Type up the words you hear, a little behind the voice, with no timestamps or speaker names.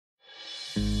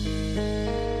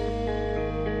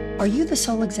Are you the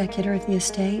sole executor of the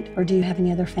estate, or do you have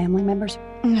any other family members?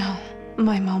 No,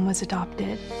 my mom was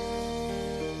adopted.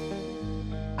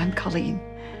 I'm Colleen.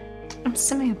 I'm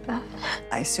Samantha.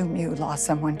 I assume you lost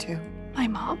someone too. My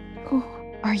mom. Oh,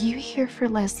 are you here for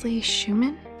Leslie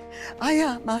Schumann? I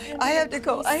am. I have to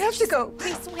go. I have to go.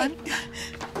 Please wait.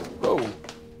 Whoa.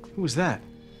 Who was that?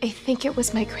 I think it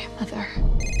was my grandmother.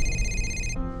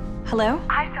 Hello?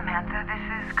 Hi, Samantha.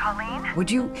 This is Colleen.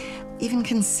 Would you even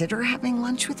consider having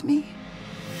lunch with me?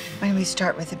 Why don't we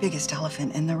start with the biggest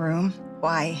elephant in the room?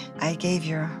 Why I gave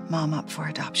your mom up for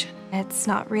adoption. It's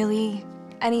not really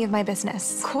any of my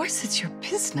business. Of course it's your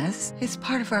business. It's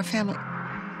part of our family.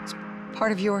 It's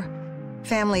part of your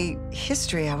family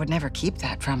history. I would never keep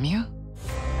that from you.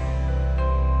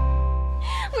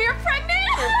 We're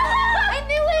pregnant! I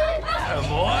knew it! Oh,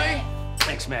 boy.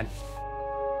 Thanks, man.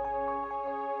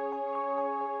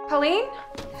 Colleen?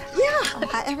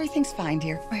 Yeah, everything's fine,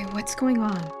 dear. Wait, what's going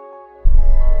on?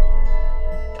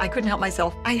 I couldn't help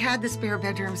myself. I had the spare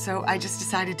bedroom, so I just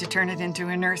decided to turn it into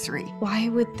a nursery. Why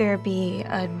would there be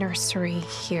a nursery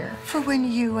here? For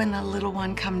when you and the little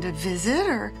one come to visit,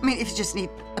 or, I mean, if you just need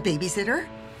a babysitter.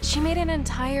 She made an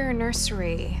entire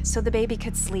nursery so the baby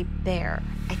could sleep there.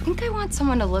 I think I want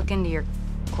someone to look into your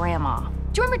grandma.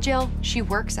 Do you remember Jill? She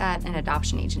works at an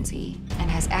adoption agency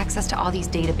and has access to all these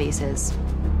databases.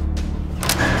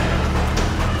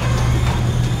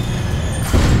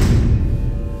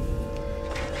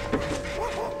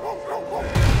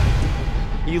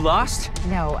 You lost?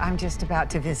 No, I'm just about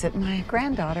to visit my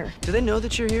granddaughter. Do they know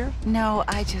that you're here? No,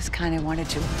 I just kind of wanted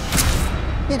to,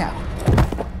 you know,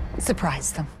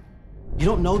 surprise them. You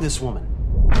don't know this woman.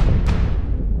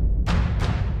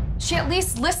 She at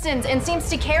least listens and seems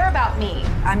to care about me.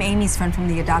 I'm Amy's friend from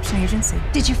the adoption agency.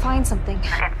 Did you find something? It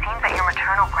seems that your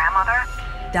maternal grandmother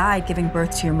Died giving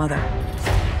birth to your mother.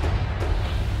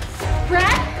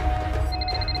 Brad?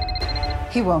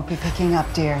 He won't be picking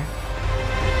up, dear.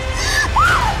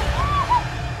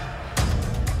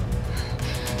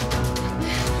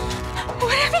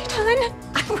 What have you done?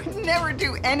 I would never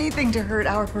do anything to hurt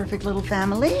our perfect little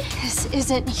family. This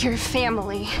isn't your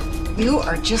family. You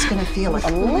are just gonna feel a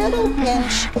little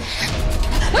pinch.